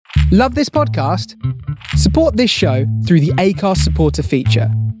Love this podcast? Support this show through the Acast supporter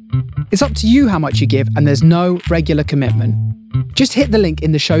feature. It's up to you how much you give, and there's no regular commitment. Just hit the link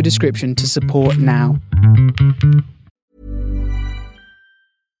in the show description to support now.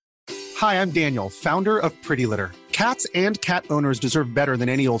 Hi, I'm Daniel, founder of Pretty Litter. Cats and cat owners deserve better than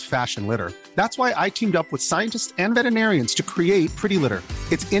any old-fashioned litter. That's why I teamed up with scientists and veterinarians to create Pretty Litter.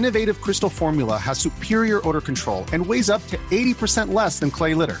 Its innovative crystal formula has superior odor control and weighs up to 80% less than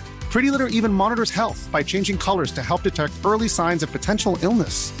clay litter. Pretty Litter even monitors health by changing colors to help detect early signs of potential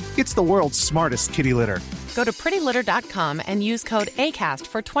illness. It's the world's smartest kitty litter. Go to prettylitter.com and use code ACAST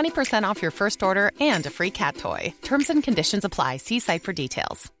for 20% off your first order and a free cat toy. Terms and conditions apply. See site for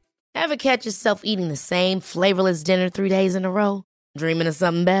details. Ever catch yourself eating the same flavorless dinner 3 days in a row? Dreaming of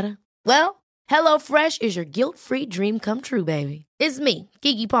something better? Well, HelloFresh is your guilt-free dream come true, baby. It's me,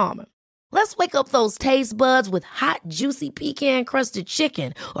 Keke Palmer. Let's wake up those taste buds with hot, juicy pecan-crusted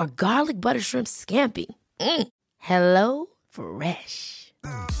chicken or garlic butter shrimp scampi. Hello Fresh.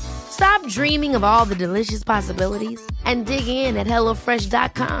 Stop dreaming of all the delicious possibilities and dig in at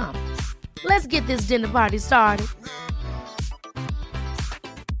HelloFresh.com. Let's get this dinner party started.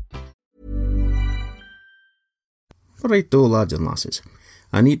 Right though, lads and lasses,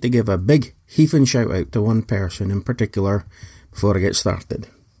 I need to give a big heaving shout out to one person in particular before I get started.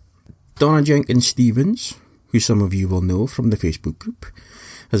 Donna Jenkins-Stevens, who some of you will know from the Facebook group,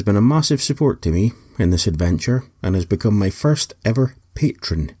 has been a massive support to me in this adventure and has become my first ever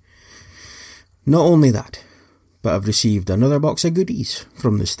patron. Not only that, but I've received another box of goodies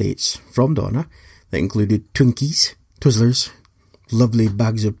from the States from Donna that included Twinkies, Twizzlers, lovely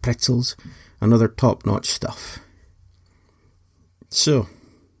bags of pretzels and other top-notch stuff. So,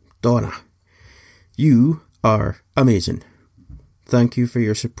 Donna, you are amazing. Thank you for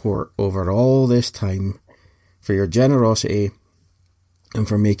your support over all this time, for your generosity, and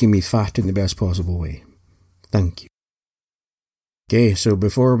for making me fat in the best possible way. Thank you. Okay, so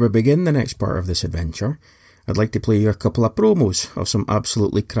before we begin the next part of this adventure, I'd like to play you a couple of promos of some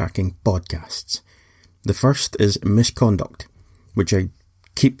absolutely cracking podcasts. The first is Misconduct, which I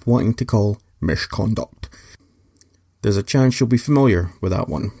keep wanting to call Misconduct. There's a chance you'll be familiar with that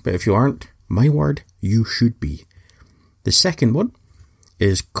one, but if you aren't, my word, you should be. The second one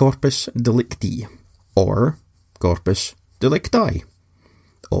is Corpus Delicti, or Corpus Delicti,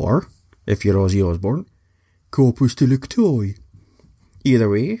 or, if you're Ozzy Osbourne, Corpus Delicti. Either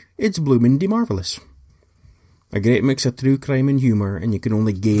way, it's bloomin' de-marvellous. A great mix of true crime and humour, and you can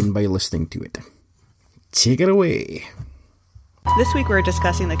only gain by listening to it. Take it away. This week we're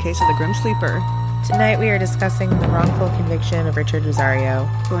discussing the case of the Grim Sleeper. Tonight we are discussing the wrongful conviction of Richard Rosario.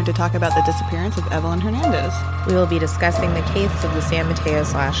 We're going to talk about the disappearance of Evelyn Hernandez. We will be discussing the case of the San Mateo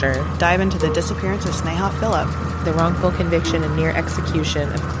slasher. Dive into the disappearance of Snehot Phillip. The wrongful conviction and near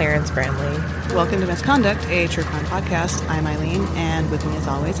execution of Clarence Brantley. Welcome to Misconduct, a true crime podcast. I'm Eileen, and with me as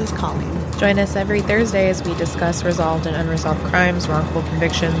always is Colleen. Join us every Thursday as we discuss resolved and unresolved crimes, wrongful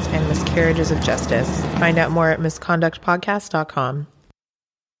convictions, and miscarriages of justice. Find out more at misconductpodcast.com.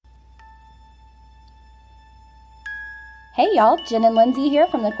 Hey y'all, Jen and Lindsay here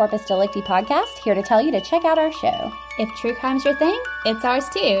from the Corpus Delicti podcast, here to tell you to check out our show. If true crime's your thing, it's ours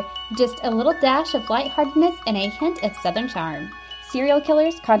too. Just a little dash of lightheartedness and a hint of Southern charm. Serial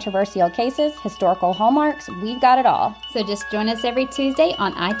killers, controversial cases, historical hallmarks, we've got it all. So just join us every Tuesday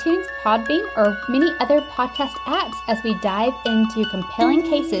on iTunes, Podbean, or many other podcast apps as we dive into compelling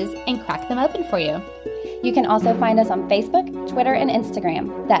cases and crack them open for you. You can also find us on Facebook, Twitter, and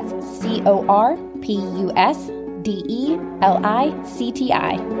Instagram. That's CORPUSDELICTI.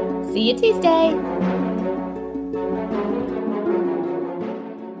 See you Tuesday.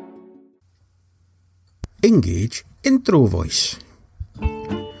 Engage intro voice.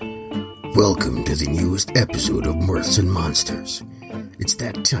 Welcome to the newest episode of Mirths and Monsters. It's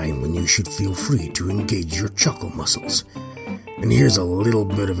that time when you should feel free to engage your chuckle muscles. And here's a little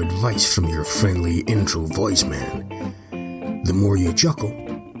bit of advice from your friendly intro voice man. The more you chuckle,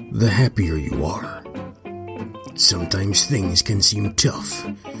 the happier you are. Sometimes things can seem tough,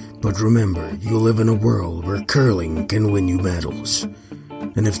 but remember, you live in a world where curling can win you battles.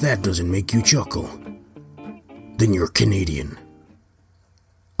 And if that doesn't make you chuckle, then you're Canadian.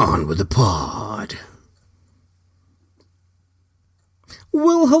 On with the pod.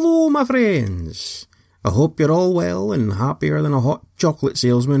 Well, hello, my friends. I hope you're all well and happier than a hot chocolate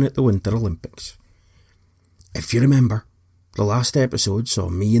salesman at the Winter Olympics. If you remember, the last episode saw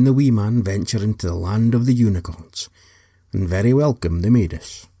me and the wee man venture into the land of the unicorns, and very welcome they made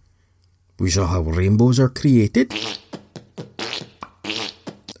us. We saw how rainbows are created,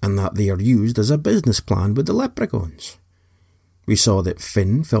 and that they are used as a business plan with the leprechauns. We saw that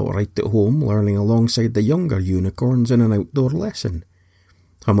Finn felt right at home learning alongside the younger unicorns in an outdoor lesson.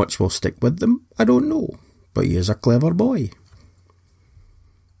 How much will stick with them, I don't know, but he is a clever boy.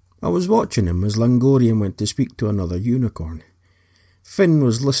 I was watching him as Langorian went to speak to another unicorn. Finn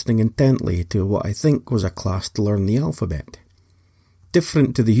was listening intently to what I think was a class to learn the alphabet.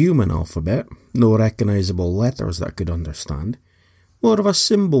 Different to the human alphabet, no recognisable letters that I could understand, more of a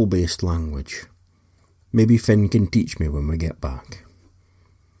symbol-based language. Maybe Finn can teach me when we get back.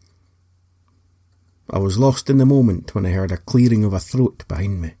 I was lost in the moment when I heard a clearing of a throat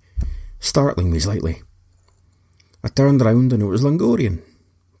behind me, startling me slightly. I turned round and it was Langorian,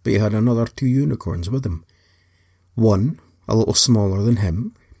 but he had another 2 unicorns with him. One, a little smaller than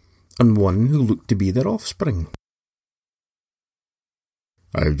him, and one who looked to be their offspring.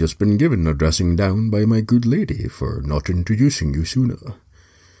 "I've just been given a dressing down by my good lady for not introducing you sooner.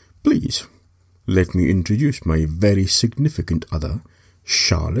 Please, let me introduce my very significant other,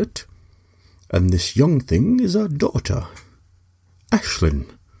 Charlotte, and this young thing is our daughter, Ashlyn.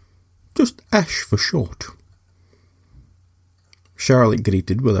 Just Ash for short." Charlotte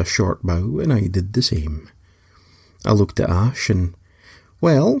greeted with a short bow, and I did the same. I looked at Ash and,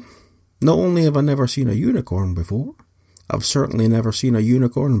 well, not only have I never seen a unicorn before, I've certainly never seen a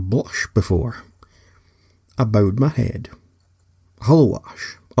unicorn blush before. I bowed my head. "Hello,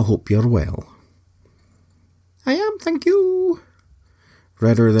 Ash. I hope you're well." "I am, thank you."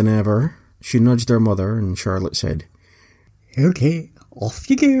 Redder than ever, she nudged her mother, and Charlotte said, "Okay, off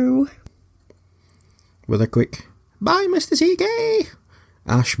you go." With a quick, "Bye, Mr. CK,"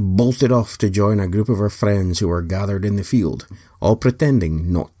 Ash bolted off to join a group of her friends who were gathered in the field, all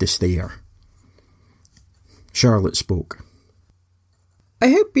pretending not to stare. Charlotte spoke.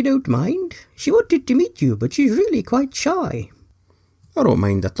 "I hope you don't mind. She wanted to meet you, but she's really quite shy." "I don't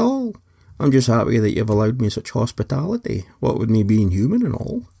mind at all. I'm just happy that you've allowed me such hospitality, what with me being human and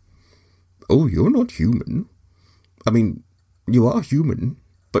all." "Oh, you're not human." "I mean, you are human,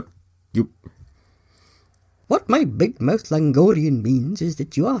 but you..." "What my big-mouth Langorian means is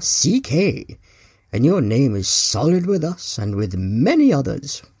that you are CK, and your name is solid with us and with many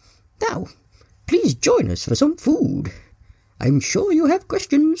others. Now, please join us for some food. I'm sure you have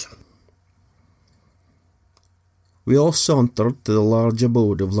questions." We all sauntered to the large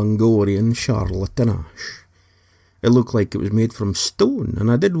abode of Langorian, Charlotte and Ash. It looked like it was made from stone, and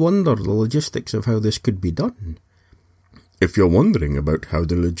I did wonder the logistics of how this could be done. "If you're wondering about how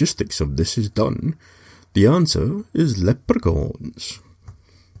the logistics of this is done, the answer is leprechauns.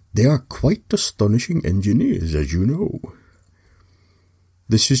 They are quite astonishing engineers, as you know.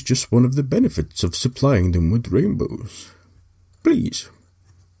 This is just one of the benefits of supplying them with rainbows. Please,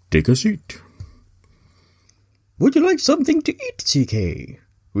 take a seat." "Would you like something to eat, CK?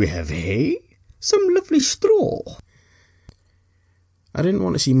 We have hay, some lovely straw." I didn't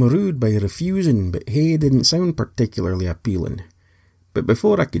want to seem rude by refusing, but hay didn't sound particularly appealing. But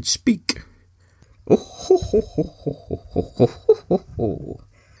before I could speak... "Oh, ho, ho, ho, ho, ho, ho, ho, ho.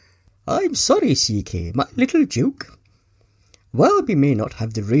 I'm sorry, CK, my little joke. While we may not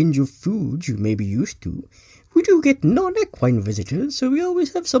have the range of food you may be used to, we do get non-equine visitors, so we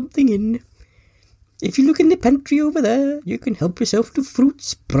always have something in. If you look in the pantry over there, you can help yourself to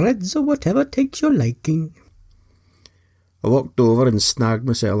fruits, breads, or whatever takes your liking." I walked over and snagged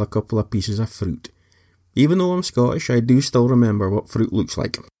myself a couple of pieces of fruit. Even though I'm Scottish, I do still remember what fruit looks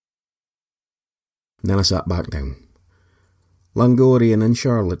like. Then I sat back down. Langorian and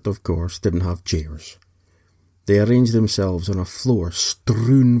Charlotte, of course, didn't have chairs. They arranged themselves on a floor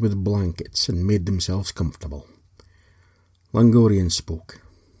strewn with blankets and made themselves comfortable. Langorian spoke.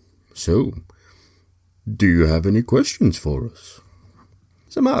 "So, do you have any questions for us?"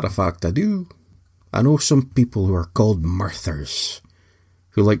 "As a matter of fact, I do. I know some people who are called mirthers,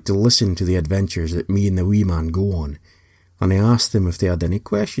 who like to listen to the adventures that me and the wee man go on, and I asked them if they had any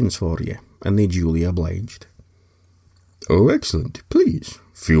questions for you, and they duly obliged." "Oh, excellent. Please,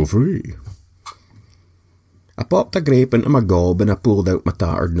 feel free." I popped a grape into my gob and I pulled out my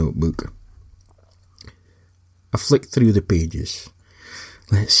tattered notebook. I flicked through the pages.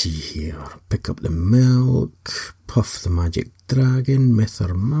 Let's see here. Pick up the milk, Puff the Magic Dragon, Myth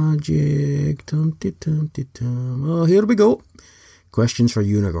or Magic. Oh, here we go. Questions for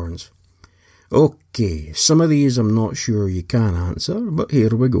unicorns. Okay, some of these I'm not sure you can answer, but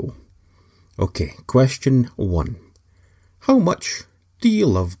here we go. Okay, question 1. How much do you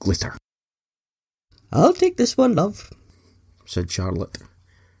love glitter? "I'll take this one, love," said Charlotte.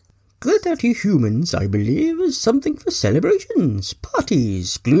 "Glitter to humans, I believe, is something for celebrations,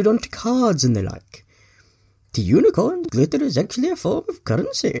 parties, glued onto cards and the like. To unicorns, glitter is actually a form of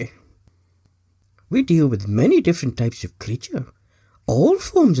currency. We deal with many different types of creature, all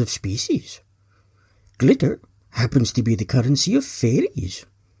forms of species. Glitter happens to be the currency of fairies.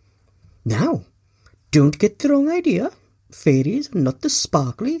 Now, don't get the wrong idea. Fairies are not the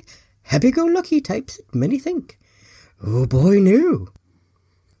sparkly, happy-go-lucky types that many think. Oh boy, no.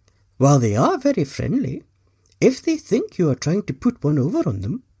 While they are very friendly, if they think you are trying to put one over on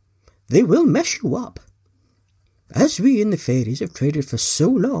them, they will mess you up. As we and the fairies have traded for so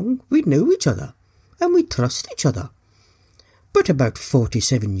long, we know each other, and we trust each other. But about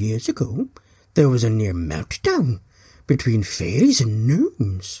 47 years ago, there was a near meltdown between fairies and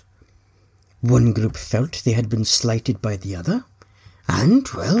gnomes. One group felt they had been slighted by the other, and,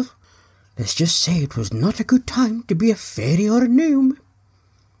 well, let's just say it was not a good time to be a fairy or a gnome.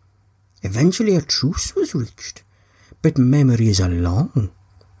 Eventually a truce was reached, but memories are long,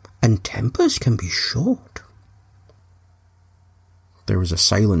 and tempers can be short. There was a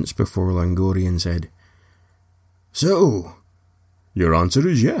silence before Langorian said, "So, your answer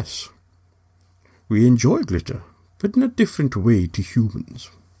is yes. We enjoy glitter, but in a different way to humans."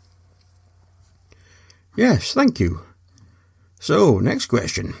 "Yes, thank you. So, next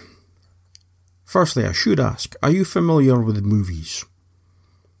question. Firstly, I should ask, are you familiar with movies?"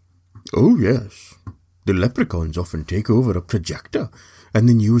 "Oh, yes. The leprechauns often take over a projector and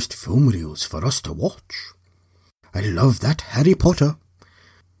then used film reels for us to watch. I love that Harry Potter.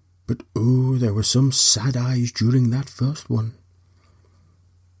 But oh, there were some sad eyes during that first one."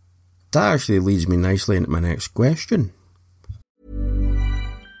 That actually leads me nicely into my next question.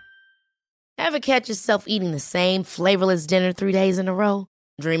 Ever catch yourself eating the same flavorless dinner 3 days in a row?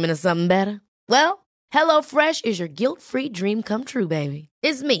 Dreaming of something better? Well, HelloFresh is your guilt-free dream come true, baby.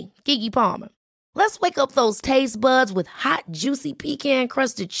 It's me, Keke Palmer. Let's wake up those taste buds with hot, juicy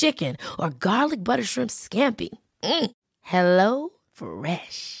pecan-crusted chicken or garlic butter shrimp scampi. Hello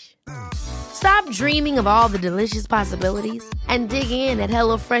Fresh. Stop dreaming of all the delicious possibilities and dig in at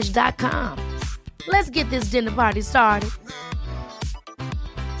HelloFresh.com. Let's get this dinner party started.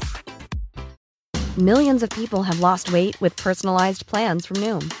 Millions of people have lost weight with personalized plans from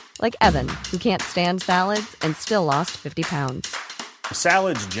Noom. Like Evan, who can't stand salads and still lost 50 pounds.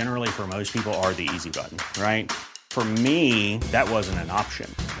 Salads generally for most people are the easy button, right? For me, that wasn't an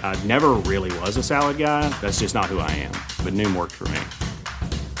option. I never really was a salad guy. That's just not who I am. But Noom worked for me.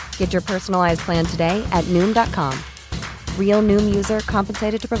 Get your personalized plan today at Noom.com. Real Noom user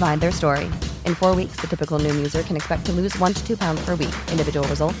compensated to provide their story. In 4 weeks, the typical Noom user can expect to lose 1 to 2 pounds per week. Individual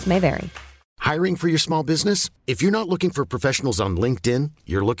results may vary. Hiring for your small business? If you're not looking for professionals on LinkedIn,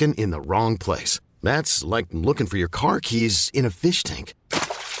 you're looking in the wrong place. That's like looking for your car keys in a fish tank.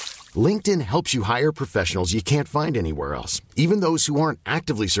 LinkedIn helps you hire professionals you can't find anywhere else, even those who aren't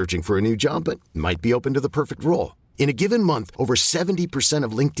actively searching for a new job but might be open to the perfect role. In a given month, over 70%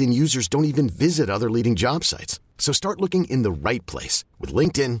 of LinkedIn users don't even visit other leading job sites. So start looking in the right place. With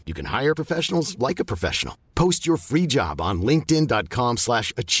LinkedIn, you can hire professionals like a professional. Post your free job on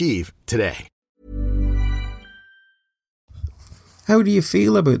linkedin.com/achieve today. How do you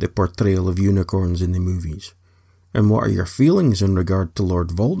feel about the portrayal of unicorns in the movies? And what are your feelings in regard to Lord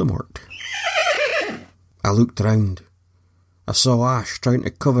Voldemort? I looked round. I saw Ash trying to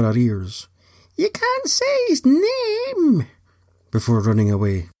cover her ears. "You can't say his name," before running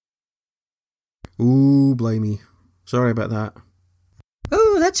away. Ooh, blimey. Sorry about that.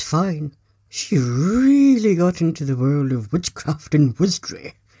 Oh, that's fine. She really got into the world of witchcraft and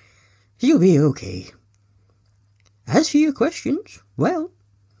wizardry. You'll be okay. As for your questions, well,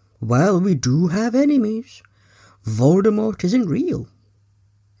 while we do have enemies, Voldemort isn't real.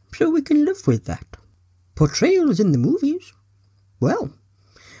 So we can live with that. Portrayals in the movies, well,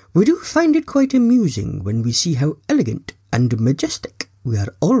 we do find it quite amusing when we see how elegant and majestic we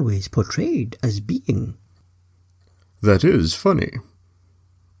are always portrayed as being. That is funny.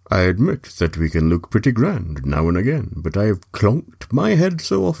 I admit that we can look pretty grand now and again, but I have clonked my head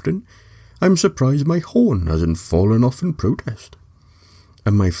so often, I'm surprised my horn hasn't fallen off in protest.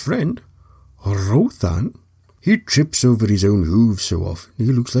 And my friend, Rothan, he trips over his own hooves so often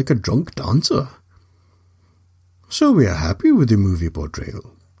he looks like a drunk dancer. So we are happy with the movie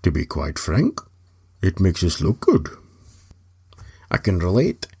portrayal. To be quite frank, it makes us look good. I can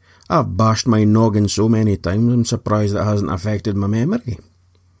relate. I've bashed my noggin so many times I'm surprised it hasn't affected my memory.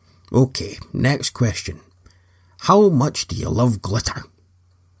 Okay, next question. How much do you love glitter?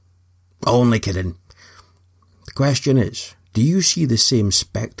 Only kidding. The question is, do you see the same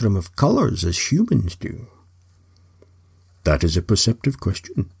spectrum of colours as humans do? That is a perceptive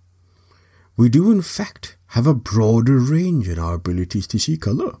question. We do in fact have a broader range in our abilities to see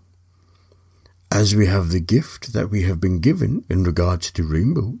colour. As we have the gift that we have been given in regards to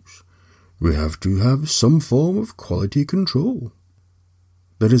rainbows, we have to have some form of quality control.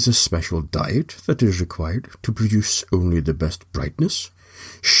 there is a special diet that is required to produce only the best brightness,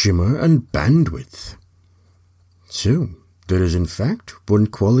 shimmer, and bandwidth. So, there is in fact one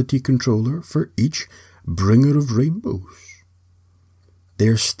quality controller for each bringer of rainbows. They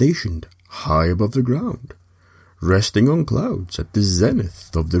are stationed high above the ground, resting on clouds at the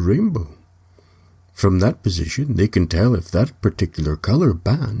zenith of the rainbow. From that position, they can tell if that particular color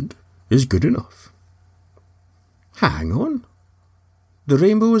band is good enough. Hang on. The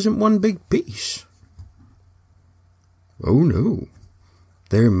rainbow isn't one big piece. Oh no.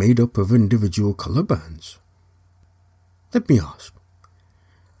 They're made up of individual color bands. Let me ask,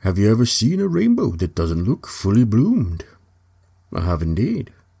 have you ever seen a rainbow that doesn't look fully bloomed? I have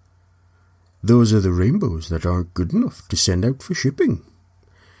indeed. Those are the rainbows that aren't good enough to send out for shipping.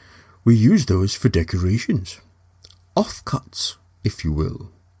 We use those for decorations, offcuts, if you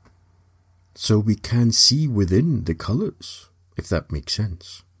will. So we can see within the colours, if that makes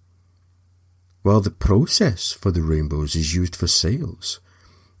sense. While the process for the rainbows is used for sales,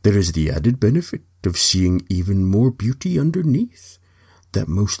 there is the added benefit of seeing even more beauty underneath that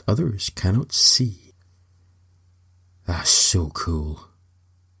most others cannot see. That's so cool.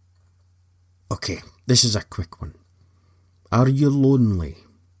 Okay, this is a quick one. Are you lonely?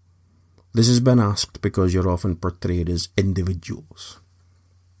 This has been asked because you're often portrayed as individuals.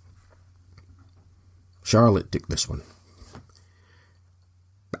 Charlotte took this one.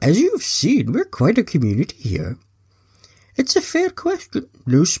 As you've seen, we're quite a community here. It's a fair question.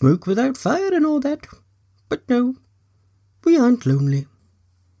 No smoke without fire and all that. But no, we aren't lonely.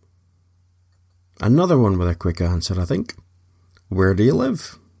 Another one with a quick answer, I think. Where do you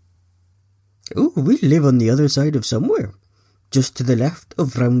live? Oh, we live on the other side of somewhere. Just to the left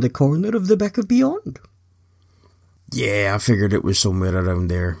of round the corner of the Beck of Beyond. Yeah, I figured it was somewhere around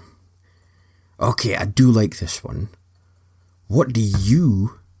there. Okay, I do like this one. What do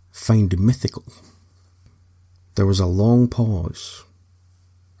you find mythical? There was a long pause,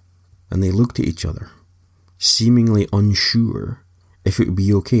 and they looked at each other, seemingly unsure if it would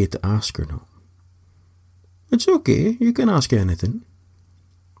be okay to ask or not. It's okay, you can ask anything.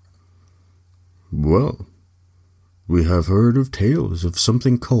 Well, we have heard of tales of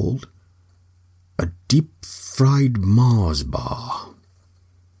something called a deep-fried Mars bar.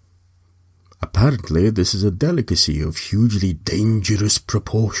 Apparently, this is a delicacy of hugely dangerous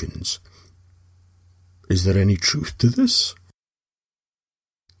proportions. Is there any truth to this?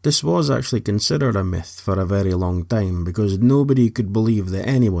 This was actually considered a myth for a very long time because nobody could believe that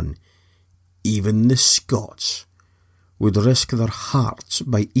anyone, even the Scots, would risk their hearts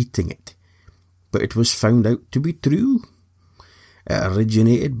by eating it. But it was found out to be true. It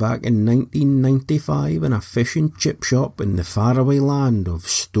originated back in 1995 in a fish and chip shop in the faraway land of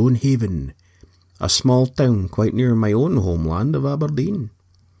Stonehaven, a small town quite near my own homeland of Aberdeen.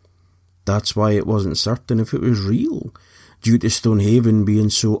 That's why it wasn't certain if it was real, due to Stonehaven being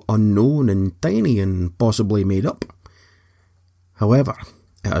so unknown and tiny and possibly made up. However,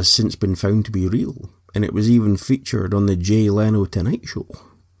 it has since been found to be real, and it was even featured on the Jay Leno Tonight Show.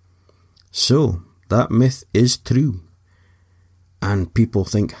 So, that myth is true, and people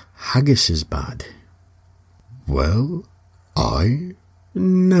think haggis is bad. Well, I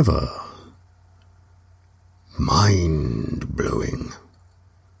never. Mind-blowing.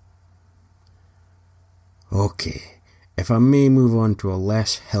 Okay, if I may move on to a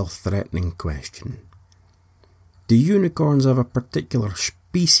less health-threatening question. Do unicorns have a particular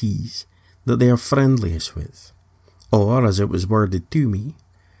species that they are friendliest with? Or, as it was worded to me,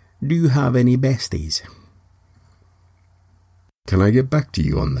 do you have any besties? Can I get back to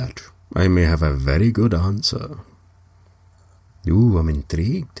you on that? I may have a very good answer. Ooh, I'm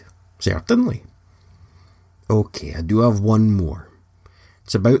intrigued. Certainly. Okay, I do have one more.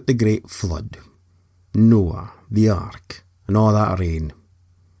 It's about the Great Flood. Noah, the Ark, and all that rain.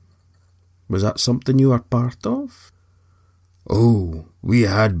 Was that something you were part of? Oh, we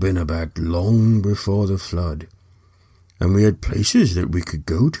had been about long before the flood, and we had places that we could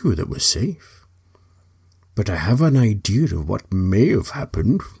go to that were safe. But I have an idea of what may have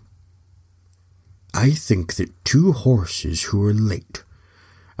happened. I think that two horses who were late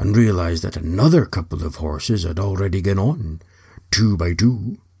and realised that another couple of horses had already gone on, 2 by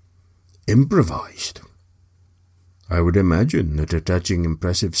 2, improvised. I would imagine that attaching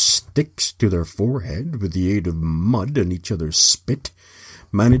impressive sticks to their forehead with the aid of mud and each other's spit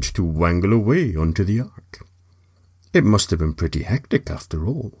managed to wangle away onto the ark. It must have been pretty hectic after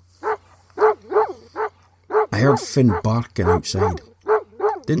all. I heard Finn barking outside.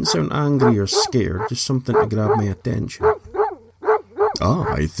 Didn't sound angry or scared, just something to grab my attention.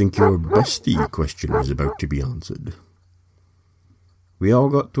 I think your bestie question is about to be answered. We all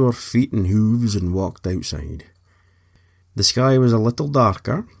got to our feet and hooves and walked outside. The sky was a little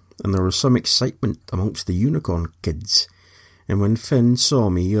darker, and there was some excitement amongst the unicorn kids, and when Finn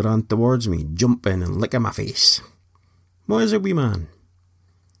saw me, he ran towards me, jumping and licking my face. "What is it, wee man?"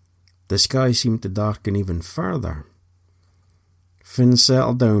 The sky seemed to darken even further. Finn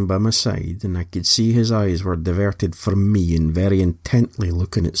settled down by my side, and I could see his eyes were diverted from me and very intently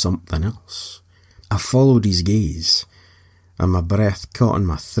looking at something else. I followed his gaze, and my breath caught in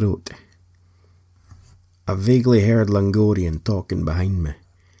my throat. I vaguely heard Langorian talking behind me.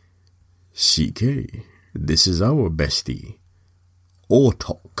 "CK, this is our bestie,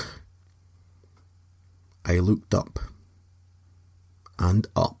 Otok." I looked up, and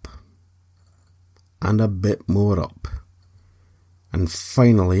a bit more up, and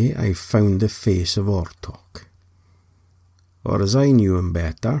finally I found the face of Ortok. Or as I knew him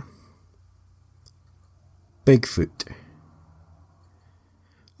better, Bigfoot.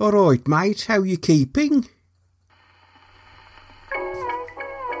 "All right, mate, how you keeping?"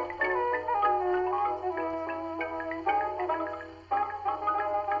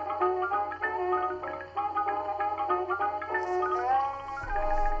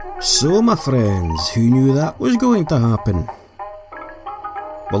 So, my friends, who knew that was going to happen?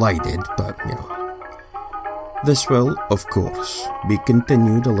 Well, I did, but, This will, of course, be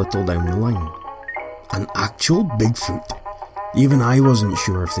continued a little down the line. An actual Bigfoot. Even I wasn't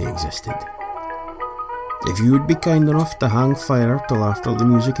sure if they existed. If you would be kind enough to hang fire till after the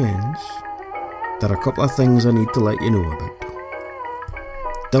music ends, there are a couple of things I need to let you know about.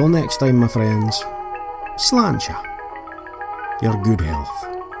 Till next time, my friends, Sláinte. Your good health.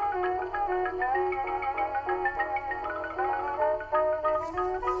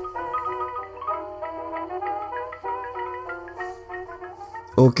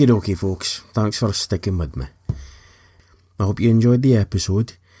 Okie dokie, folks. Thanks for sticking with me. I hope you enjoyed the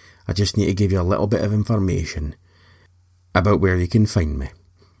episode. I just need to give you a little bit of information about where you can find me.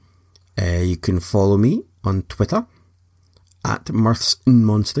 You can follow me on Twitter at Mirths and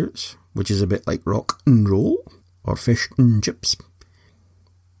Monsters, which is a bit like rock and roll or fish and chips.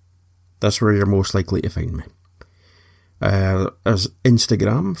 That's where you're most likely to find me. There's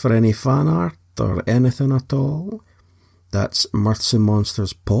Instagram for any fan art or anything at all. That's Mirths and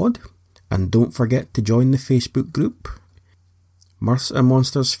Monsters Pod. And don't forget to join the Facebook group, Mirths and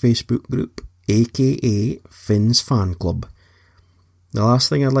Monsters Facebook group, aka Finn's Fan Club. The last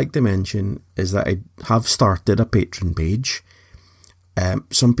thing I'd like to mention is that I have started a Patreon page.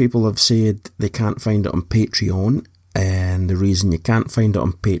 Some people have said they can't find it on Patreon, and the reason you can't find it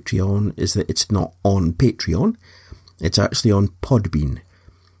on Patreon is that it's not on Patreon. It's actually on Podbean.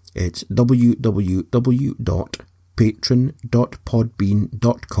 It's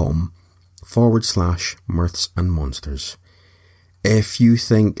www.patreon.podbean.com/Mirths and Monsters. If you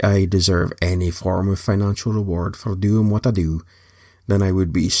think I deserve any form of financial reward for doing what I do, then I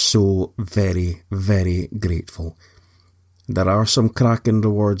would be so very, very grateful. There are some cracking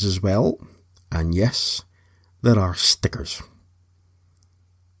rewards as well, and yes, there are stickers.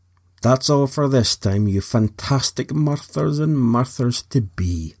 That's all for this time, you fantastic Mirthers and Mirthers to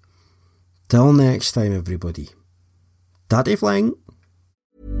be. Till next time, everybody. Tatty fling!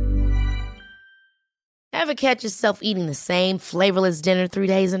 Ever catch yourself eating the same flavorless dinner 3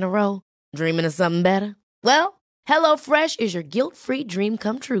 days in a row? Dreaming of something better? Well, HelloFresh is your guilt-free dream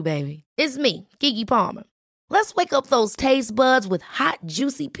come true, baby. It's me, Keke Palmer. Let's wake up those taste buds with hot,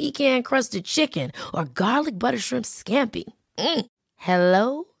 juicy pecan-crusted chicken or garlic butter shrimp scampi.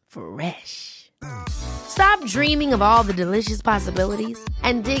 HelloFresh. Stop dreaming of all the delicious possibilities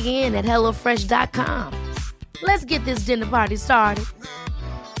and dig in at HelloFresh.com. Let's get this dinner party started.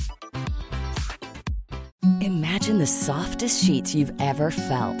 Imagine the softest sheets you've ever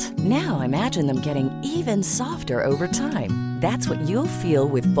felt. Now imagine them getting even softer over time. That's what you'll feel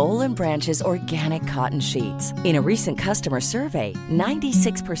with Boll & Branch's organic cotton sheets. In a recent customer survey,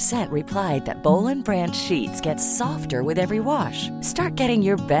 96% replied that Boll & Branch sheets get softer with every wash. Start getting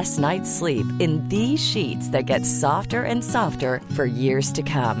your best night's sleep in these sheets that get softer and softer for years to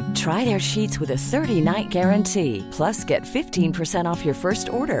come. Try their sheets with a 30-night guarantee. Plus, get 15% off your first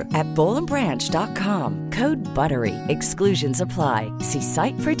order at bollandbranch.com. Code BUTTERY. Exclusions apply. See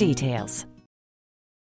site for details.